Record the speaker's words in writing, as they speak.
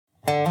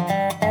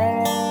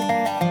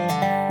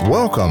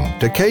Welcome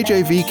to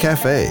KJV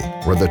Cafe,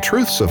 where the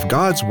truths of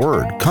God's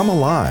Word come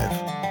alive.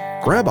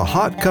 Grab a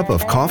hot cup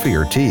of coffee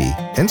or tea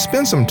and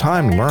spend some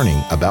time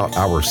learning about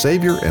our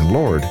Savior and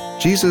Lord,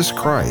 Jesus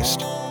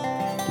Christ.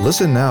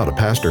 Listen now to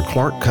Pastor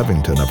Clark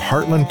Covington of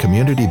Heartland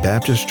Community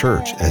Baptist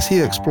Church as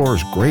he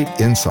explores great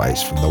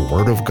insights from the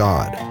Word of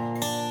God.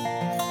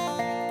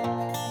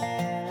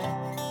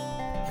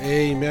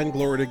 Amen.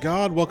 Glory to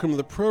God. Welcome to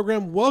the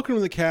program. Welcome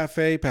to the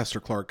cafe.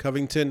 Pastor Clark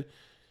Covington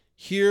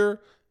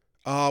here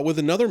with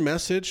another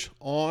message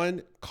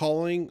on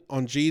calling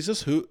on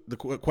Jesus. The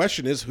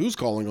question is, who's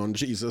calling on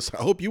Jesus?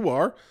 I hope you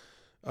are.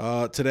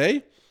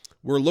 Today,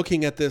 we're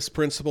looking at this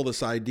principle,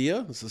 this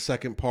idea. This is the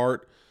second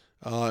part,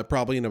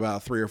 probably in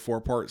about a 3 or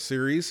 4 part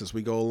series as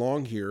we go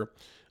along here.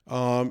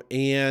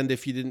 And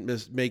if you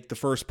didn't make the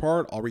first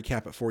part, I'll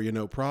recap it for you,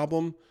 no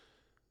problem.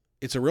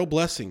 It's a real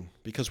blessing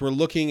because we're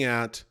looking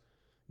at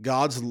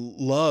God's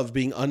love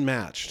being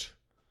unmatched,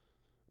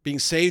 being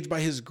saved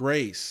by His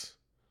grace.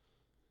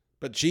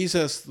 But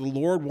Jesus, the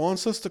Lord,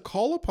 wants us to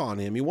call upon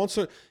Him.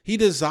 He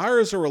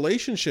desires a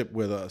relationship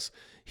with us.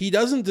 He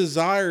doesn't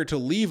desire to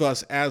leave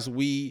us as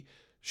we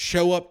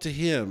show up to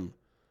Him,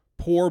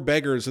 poor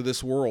beggars of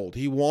this world.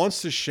 He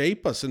wants to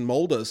shape us and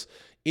mold us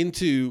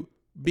into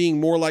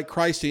being more like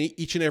Christ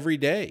each and every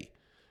day.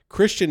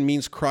 Christian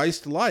means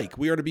Christ-like.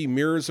 We are to be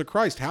mirrors of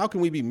Christ. How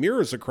can we be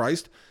mirrors of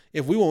Christ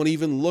if we won't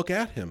even look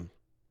at Him?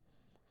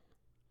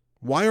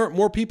 Why aren't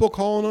more people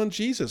calling on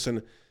Jesus?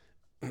 And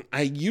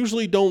I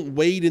usually don't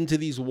wade into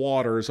these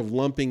waters of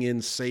lumping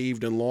in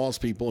saved and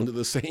lost people into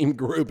the same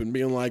group and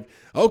being like,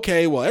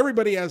 okay, well,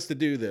 everybody has to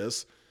do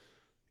this.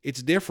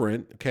 It's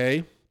different,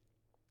 okay?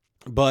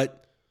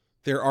 But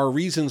there are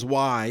reasons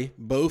why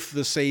both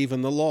the saved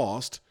and the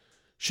lost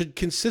should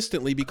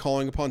consistently be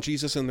calling upon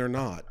Jesus, and they're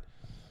not.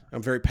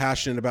 I'm very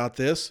passionate about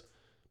this,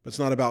 but it's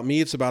not about me,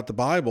 it's about the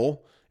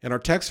Bible. And our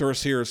text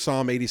verse here is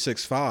Psalm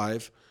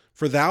 86:5.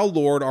 For thou,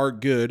 Lord,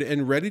 art good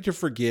and ready to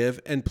forgive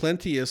and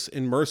plenteous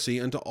in mercy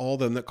unto all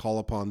them that call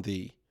upon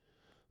thee.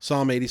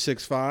 Psalm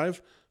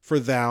 86:5. For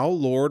thou,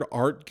 Lord,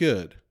 art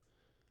good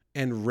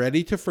and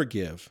ready to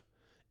forgive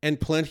and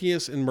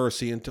plenteous in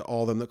mercy unto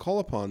all them that call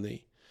upon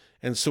thee.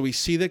 And so we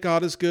see that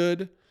God is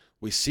good.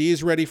 We see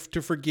He's ready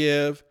to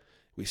forgive.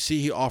 We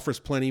see He offers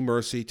plenty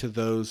mercy to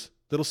those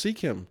that'll seek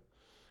Him.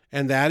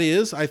 And that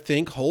is, I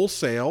think,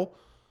 wholesale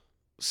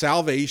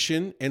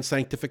salvation and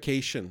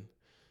sanctification.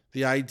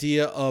 The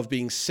idea of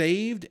being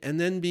saved and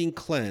then being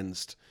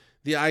cleansed.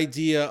 The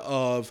idea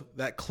of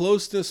that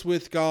closeness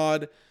with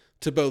God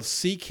to both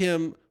seek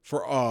Him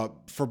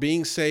for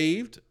being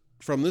saved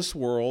from this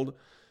world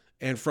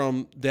and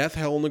from death,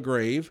 hell, and the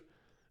grave,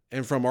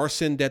 and from our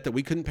sin debt that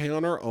we couldn't pay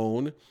on our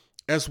own,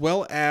 as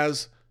well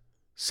as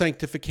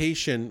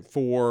sanctification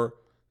for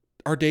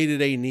our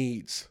day-to-day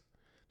needs.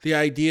 The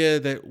idea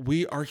that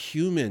we are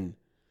human.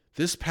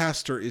 This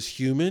pastor is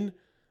human.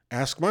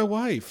 Ask my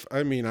wife.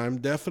 I mean, I'm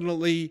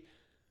definitely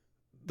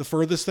the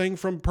furthest thing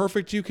from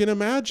perfect you can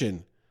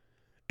imagine.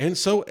 And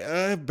so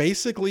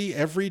basically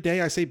every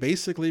day, I say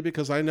basically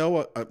because I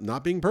know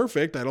not being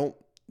perfect, I don't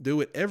do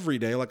it every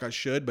day like I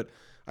should, but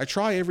I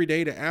try every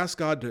day to ask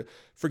God to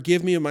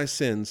forgive me of my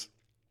sins.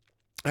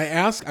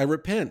 I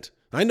repent.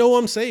 I know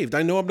I'm saved.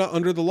 I know I'm not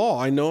under the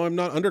law. I know I'm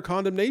not under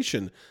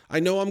condemnation.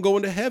 I know I'm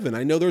going to heaven.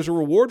 I know there's a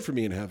reward for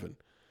me in heaven.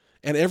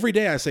 And every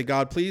day I say,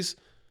 God, please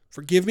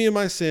forgive me of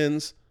my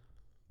sins.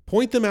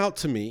 Point them out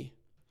to me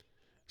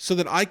so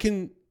that I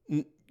can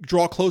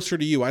draw closer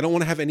to you. I don't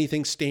want to have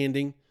anything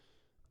standing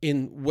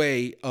in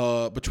way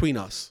between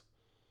us.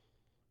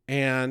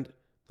 And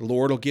the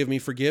Lord will give me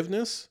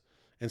forgiveness.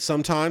 And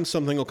sometimes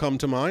something will come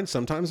to mind.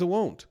 Sometimes it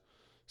won't.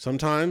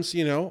 Sometimes,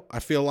 I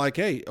feel like,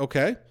 hey,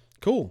 okay,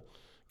 cool.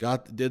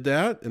 God did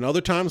that. And other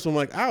times I'm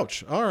like,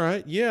 ouch. All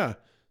right. Yeah.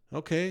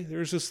 Okay.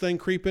 There's this thing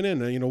creeping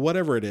in,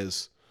 whatever it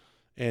is.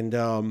 And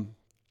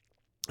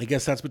I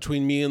guess that's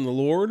between me and the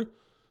Lord.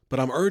 But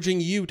I'm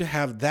urging you to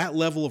have that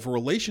level of a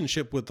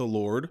relationship with the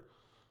Lord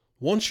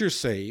once you're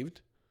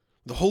saved,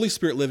 the Holy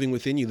Spirit living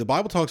within you. The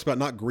Bible talks about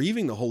not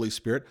grieving the Holy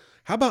Spirit.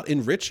 How about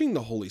enriching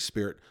the Holy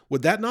Spirit?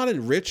 Would that not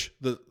enrich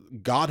the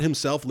God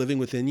Himself living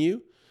within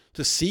you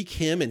to seek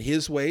Him in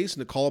His ways and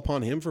to call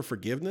upon Him for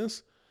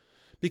forgiveness?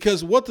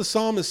 Because what the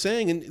psalm is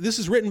saying, and this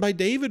is written by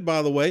David,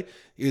 by the way,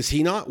 was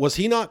he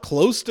not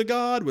close to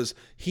God? Was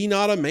he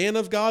not a man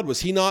of God?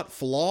 Was he not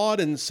flawed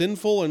and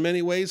sinful in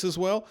many ways as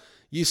well?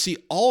 You see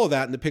all of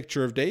that in the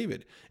picture of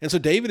David. And so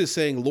David is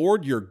saying,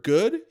 Lord, you're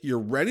good, you're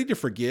ready to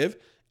forgive,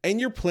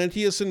 and you're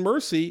plenteous in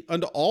mercy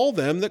unto all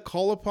them that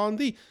call upon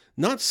thee.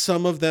 Not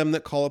some of them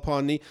that call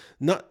upon thee,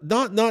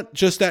 not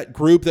just that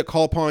group that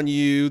call upon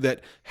you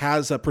that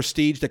has a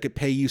prestige that could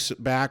pay you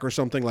back or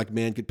something like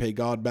man could pay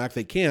God back.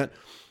 They can't.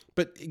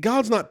 But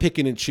God's not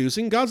picking and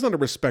choosing. God's not a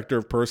respecter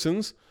of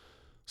persons.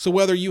 So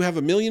whether you have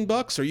 $1 million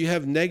or you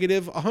have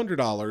negative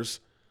 $100,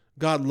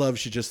 God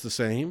loves you just the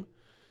same.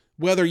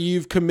 Whether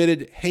you've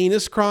committed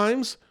heinous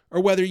crimes or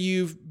whether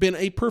you've been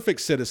a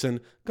perfect citizen,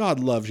 God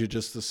loves you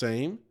just the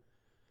same.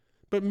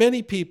 But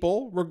many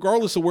people,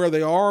 regardless of where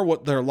they are,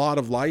 what their lot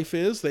of life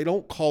is, they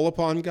don't call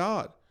upon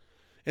God.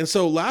 And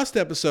so last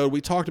episode,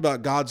 we talked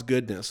about God's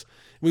goodness.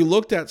 We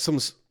looked at some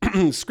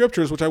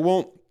scriptures, which I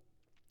won't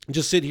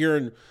just sit here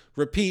and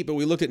repeat, but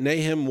we looked at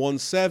Nahum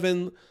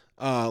 1:7,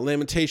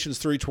 Lamentations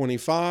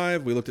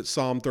 3:25. We looked at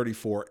Psalm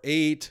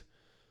 34:8,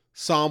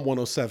 Psalm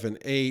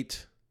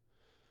 107:8.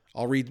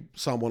 I'll read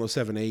Psalm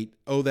 107:8.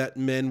 Oh, that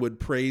men would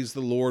praise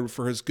the Lord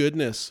for his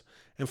goodness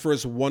and for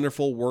his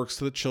wonderful works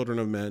to the children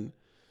of men.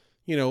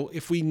 You know,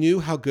 if we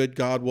knew how good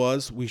God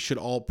was, we should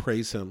all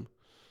praise him.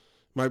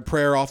 My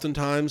prayer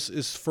oftentimes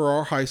is for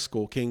our high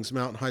school, Kings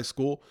Mountain High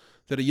School,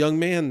 that a young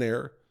man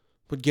there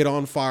would get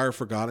on fire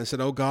for God. I said,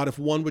 oh God, if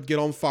one would get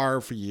on fire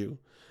for you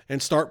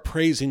and start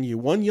praising you,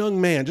 one young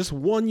man, just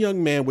one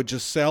young man would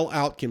just sell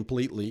out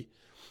completely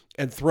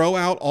and throw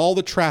out all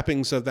the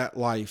trappings of that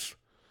life,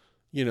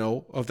 you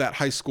know, of that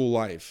high school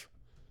life.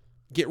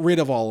 Get rid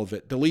of all of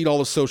it. Delete all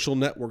the social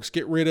networks.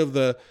 Get rid of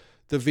the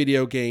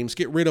video games.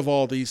 Get rid of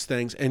all these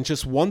things and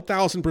just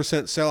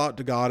 1,000% sell out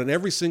to God and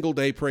every single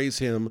day praise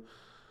him.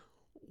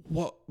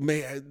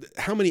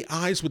 How many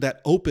eyes would that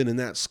open in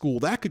that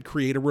school? That could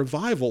create a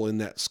revival in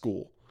that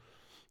school.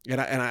 And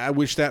I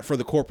wish that for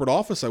the corporate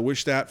office. I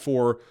wish that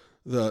for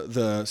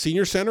the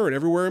senior center and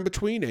everywhere in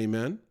between.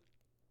 Amen.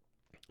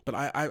 But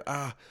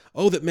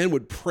that men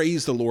would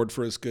praise the Lord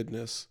for his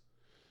goodness,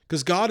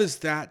 because God is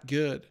that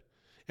good.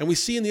 And we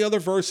see in the other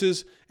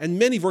verses and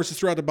many verses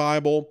throughout the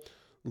Bible,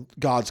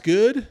 God's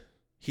good.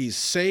 He's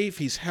safe.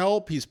 He's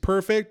help. He's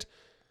perfect.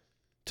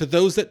 To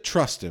those that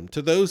trust him,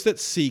 to those that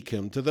seek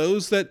him, to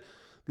those that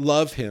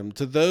love him,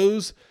 to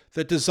those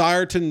that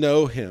desire to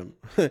know him.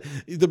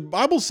 The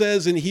Bible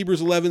says in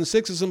Hebrews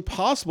 11:6, it's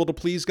impossible to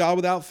please God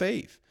without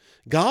faith.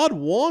 God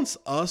wants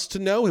us to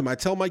know him. I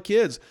tell my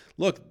kids,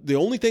 look, the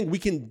only thing we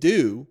can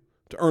do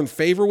to earn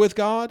favor with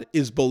God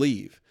is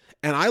believe.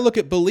 And I look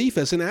at belief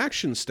as an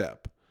action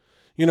step.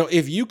 You know,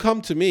 if you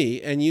come to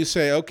me and you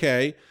say,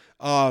 okay,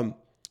 the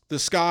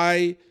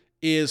sky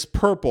is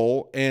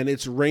purple and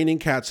it's raining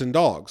cats and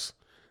dogs.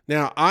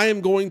 Now, I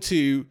am going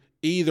to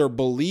either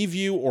believe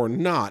you or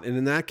not. And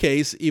in that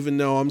case, even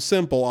though I'm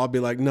simple, I'll be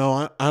like,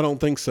 no, I don't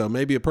think so.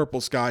 Maybe a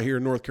purple sky here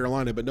in North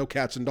Carolina, but no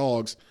cats and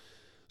dogs.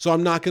 So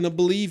I'm not going to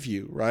believe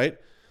you, right?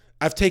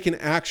 I've taken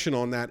action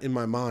on that in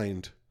my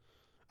mind.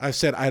 I've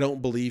said, I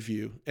don't believe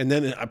you. And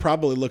then I'm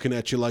probably looking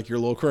at you like you're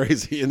a little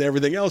crazy, and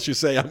everything else you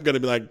say, I'm going to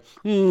be like,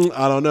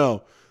 I don't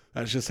know.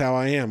 That's just how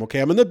I am. Okay.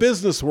 I'm in the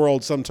business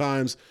world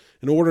sometimes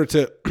in order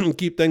to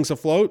keep things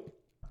afloat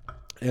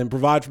and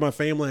provide for my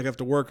family. I have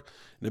to work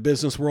in the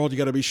business world. You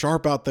got to be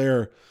sharp out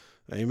there.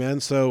 Amen.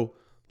 So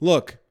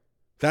look,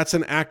 that's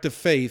an act of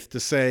faith to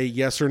say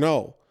yes or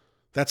no.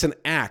 That's an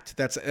act.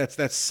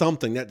 That's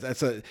something.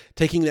 That's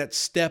taking that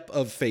step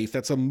of faith.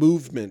 That's a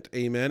movement.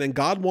 Amen. And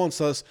God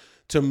wants us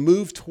to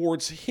move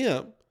towards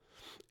him.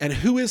 And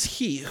who is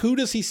he? Who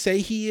does he say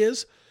he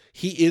is?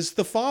 He is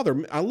the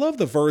Father. I love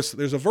the verse.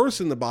 There's a verse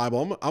in the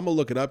Bible. I'm going to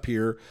look it up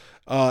here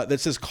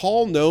that says,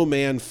 call no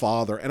man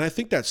father. And I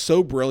think that's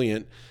so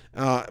brilliant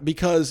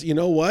because you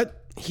know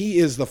what? He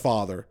is the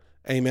Father.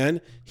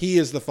 Amen. He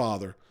is the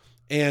Father.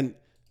 And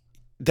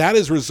that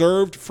is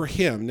reserved for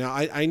him. Now,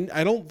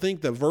 I don't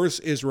think the verse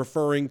is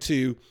referring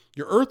to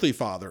your earthly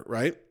father,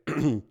 right?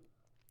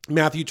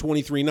 Matthew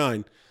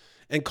 23:9.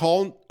 And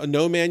call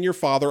no man your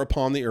father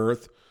upon the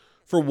earth,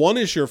 for one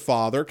is your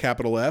Father,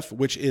 capital F,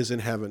 which is in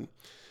heaven.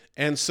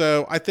 And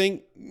so I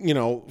think,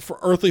 for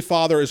earthly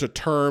father is a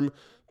term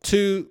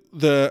to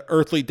the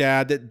earthly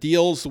dad that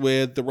deals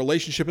with the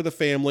relationship of the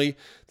family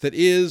that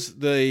is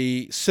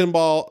the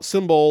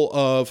symbol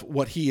of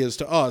what he is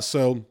to us.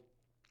 So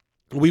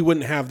we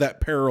wouldn't have that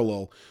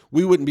parallel.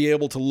 We wouldn't be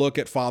able to look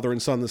at father and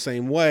son the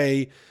same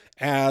way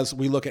as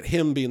we look at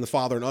him being the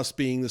father and us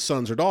being the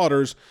sons or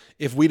daughters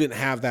if we didn't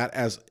have that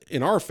as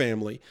in our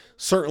family.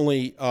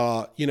 Certainly,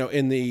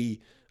 in the,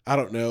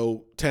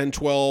 10,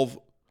 12,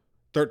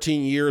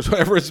 13 years,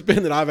 whatever it's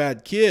been that I've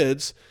had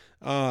kids,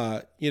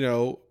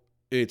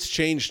 it's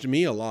changed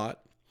me a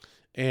lot.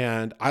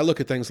 And I look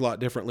at things a lot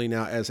differently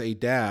now as a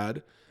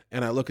dad,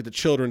 and I look at the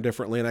children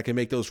differently, and I can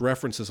make those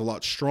references a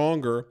lot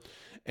stronger.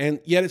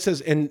 And yet it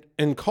says, and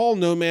call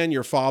no man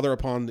your father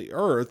upon the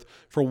earth,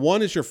 for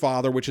one is your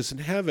Father, which is in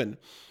heaven.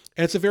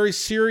 And it's a very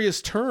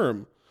serious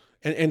term.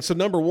 And so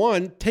number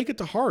one, take it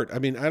to heart. I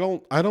mean, I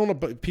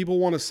don't, people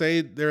want to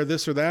say they're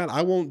this or that.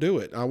 I won't do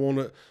it.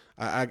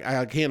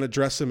 I can't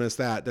address them as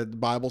that the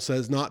Bible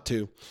says not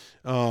to.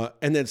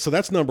 So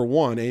that's number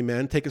one.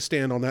 Amen. Take a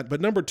stand on that. But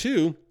number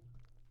two,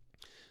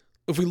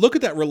 if we look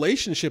at that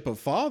relationship of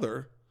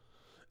father,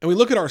 and we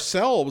look at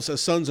ourselves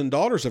as sons and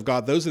daughters of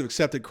God, those that have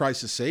accepted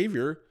Christ as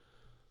Savior,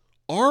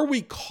 are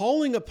we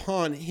calling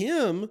upon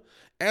him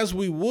as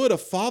we would a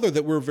father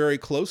that we're very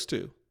close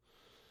to?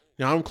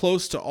 Now, I'm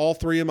close to all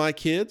three of my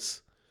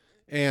kids,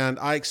 and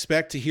I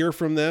expect to hear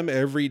from them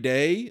every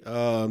day,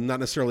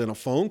 not necessarily on a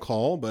phone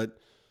call, but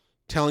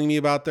telling me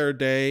about their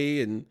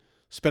day and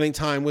spending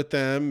time with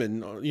them.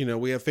 And,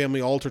 we have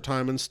family altar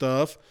time and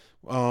stuff.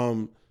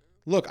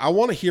 Look, I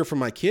want to hear from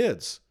my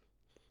kids.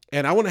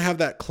 And I want to have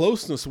that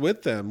closeness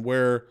with them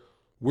where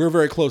we're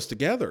very close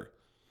together.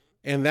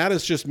 And that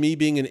is just me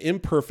being an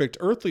imperfect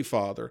earthly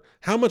father.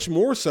 How much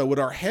more so would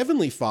our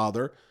heavenly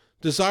Father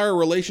desire a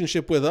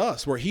relationship with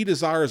us, where he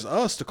desires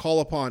us to call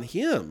upon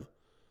him,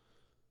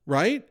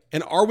 right?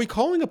 And are we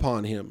calling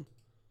upon him?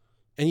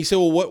 And you say,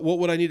 well, what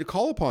would I need to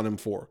call upon him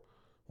for?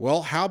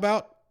 Well, how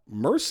about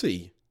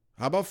mercy?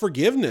 How about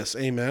forgiveness?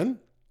 Amen.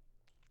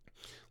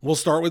 We'll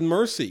start with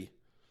mercy.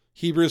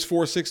 Hebrews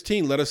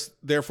 4:16, let us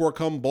therefore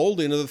come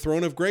boldly into the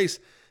throne of grace,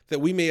 that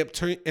we may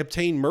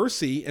obtain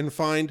mercy and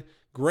find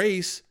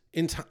grace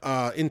in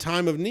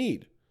time of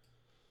need.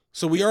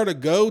 So we are to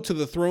go to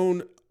the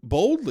throne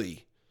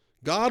boldly.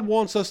 God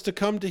wants us to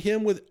come to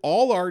him with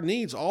all our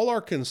needs, all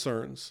our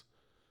concerns.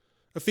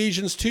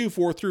 Ephesians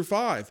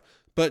 2:4-5.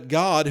 But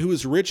God, who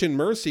is rich in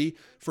mercy,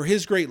 for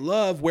his great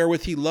love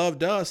wherewith he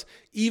loved us,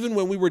 even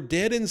when we were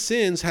dead in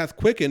sins, hath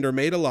quickened or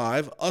made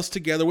alive us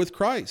together with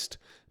Christ.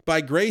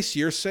 By grace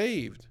you're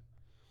saved.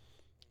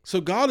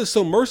 So God is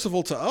so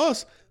merciful to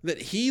us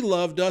that he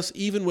loved us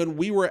even when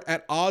we were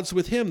at odds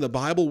with him. The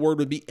Bible word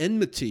would be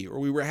enmity, or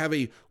we were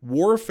having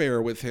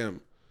warfare with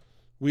him.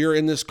 We are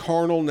in this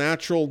carnal,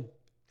 natural,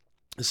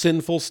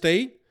 sinful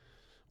state.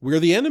 We're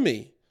the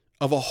enemy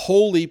of a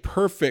holy,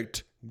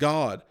 perfect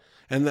God.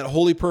 And that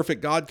holy,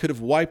 perfect God could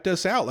have wiped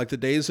us out like the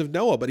days of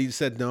Noah. But he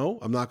said, no,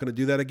 I'm not going to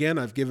do that again.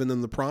 I've given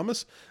them the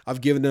promise.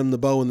 I've given them the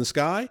bow in the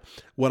sky.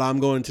 What I'm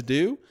going to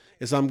do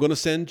is I'm going to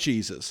send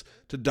Jesus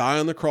to die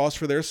on the cross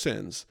for their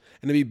sins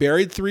and to be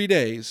buried 3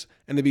 days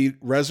and to be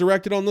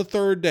resurrected on the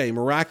third day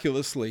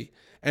miraculously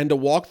and to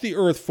walk the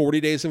earth 40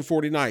 days and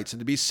 40 nights and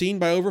to be seen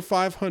by over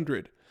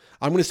 500.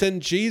 I'm going to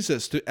send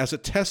Jesus as a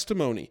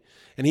testimony,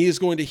 and he is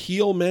going to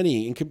heal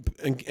many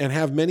and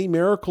have many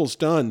miracles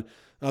done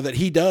that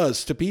he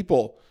does to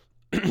people.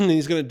 And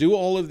he's going to do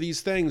all of these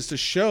things to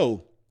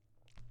show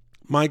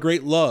my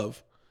great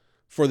love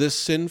for this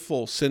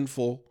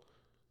sinful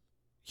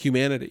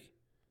humanity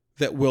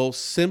that will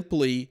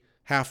simply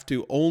have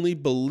to only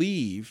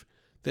believe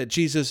that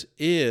Jesus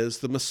is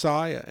the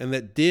Messiah and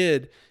that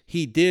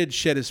he did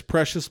shed his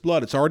precious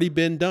blood. It's already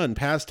been done,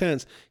 past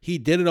tense. He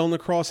did it on the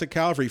cross at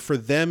Calvary for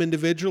them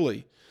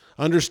individually,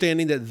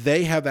 understanding that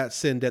they have that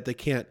sin that they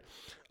can't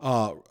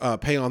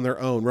pay on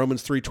their own.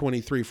 Romans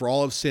 3:23, for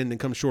all have sinned and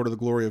come short of the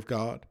glory of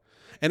God.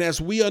 And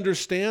as we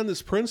understand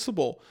this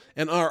principle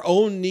and our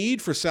own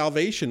need for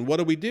salvation,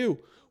 what do?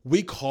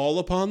 We call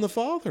upon the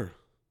Father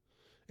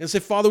and say,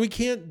 Father, we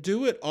can't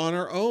do it on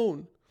our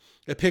own.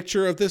 A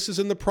picture of this is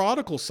in the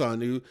prodigal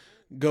son who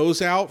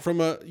goes out from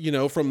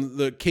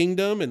the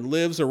kingdom and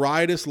lives a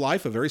riotous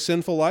life, a very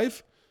sinful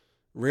life,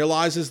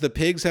 realizes the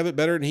pigs have it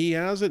better than he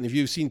has it. And if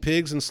you've seen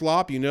pigs and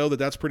slop, you know that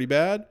that's pretty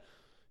bad.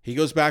 He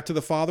goes back to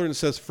the Father and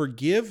says,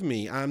 forgive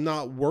me. I'm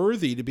not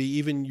worthy to be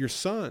even your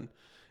son.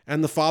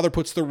 And the Father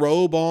puts the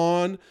robe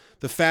on,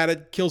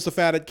 kills the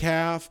fatted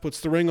calf, puts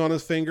the ring on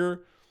his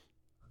finger,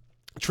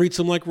 treats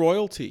him like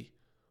royalty.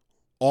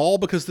 All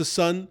because the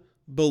Son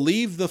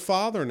believed the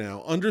Father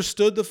now,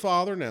 understood the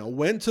Father now,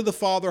 went to the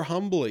Father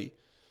humbly,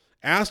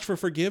 asked for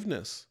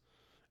forgiveness.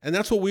 And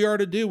that's what we are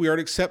to do. We are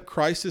to accept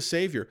Christ as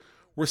Savior.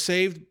 We're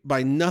saved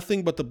by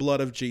nothing but the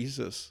blood of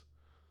Jesus.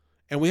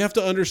 And we have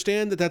to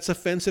understand that that's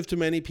offensive to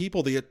many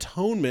people. The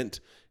atonement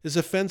is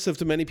offensive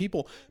to many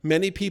people.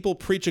 Many people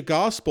preach a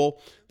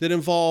gospel that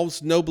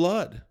involves no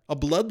blood, a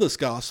bloodless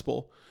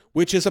gospel,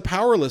 which is a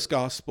powerless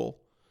gospel.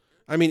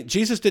 I mean,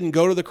 Jesus didn't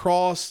go to the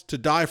cross to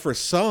die for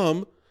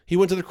some. He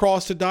went to the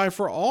cross to die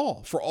for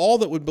all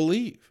that would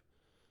believe.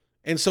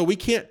 And so we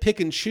can't pick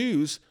and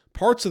choose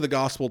parts of the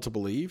gospel to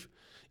believe.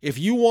 If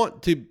you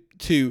want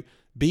to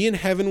be in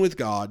heaven with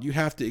God, you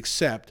have to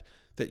accept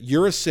that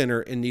you're a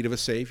sinner in need of a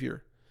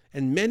Savior.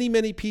 And many,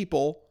 many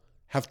people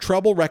have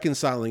trouble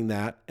reconciling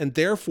that and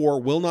therefore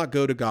will not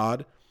go to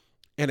God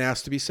and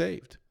ask to be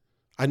saved.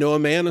 I know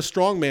a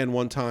strong man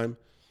one time,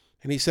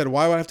 and he said,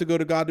 why would I have to go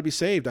to God to be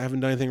saved? I haven't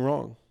done anything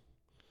wrong.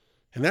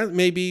 And that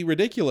may be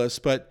ridiculous,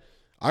 but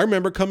I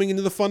remember coming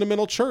into the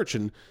fundamental church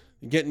and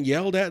getting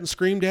yelled at and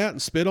screamed at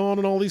and spit on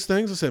and all these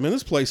things. I said, man,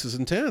 this place is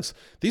intense.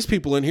 These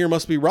people in here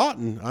must be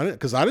rotten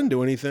because I didn't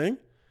do anything.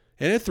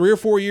 And at 3 or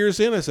 4 years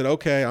in, I said,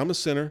 okay, I'm a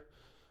sinner.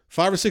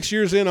 5 or 6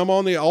 years in, I'm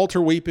on the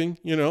altar weeping,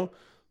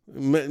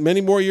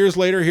 Many more years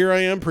later, here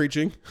I am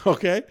preaching,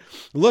 okay?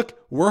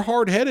 Look, we're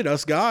hard-headed,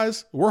 us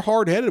guys. We're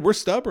hard-headed. We're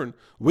stubborn.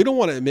 We don't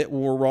want to admit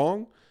when we're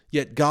wrong,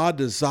 yet God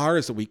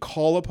desires that we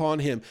call upon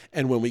him.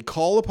 And when we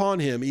call upon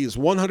him, he is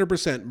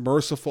 100%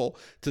 merciful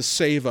to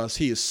save us.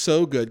 He is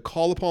so good.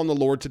 Call upon the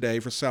Lord today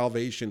for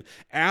salvation.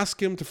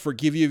 Ask him to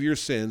forgive you of your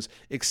sins.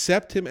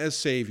 Accept him as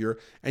Savior,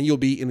 and you'll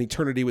be in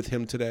eternity with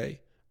him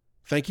today.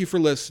 Thank you for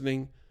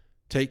listening.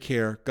 Take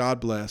care. God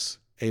bless.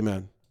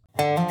 Amen.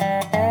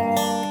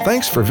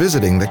 Thanks for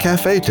visiting the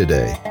cafe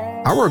today.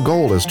 Our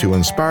goal is to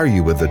inspire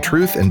you with the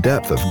truth and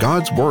depth of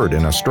God's Word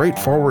in a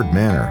straightforward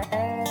manner.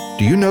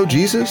 Do you know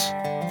Jesus?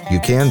 You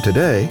can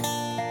today.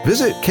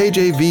 Visit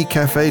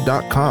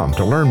kjvcafe.com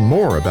to learn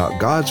more about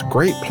God's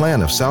great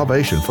plan of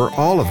salvation for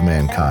all of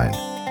mankind.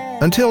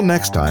 Until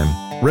next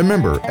time,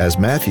 remember, as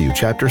Matthew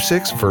chapter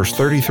 6, verse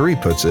 33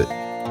 puts it,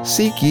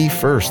 seek ye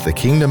first the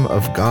kingdom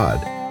of God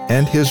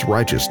and his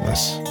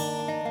righteousness.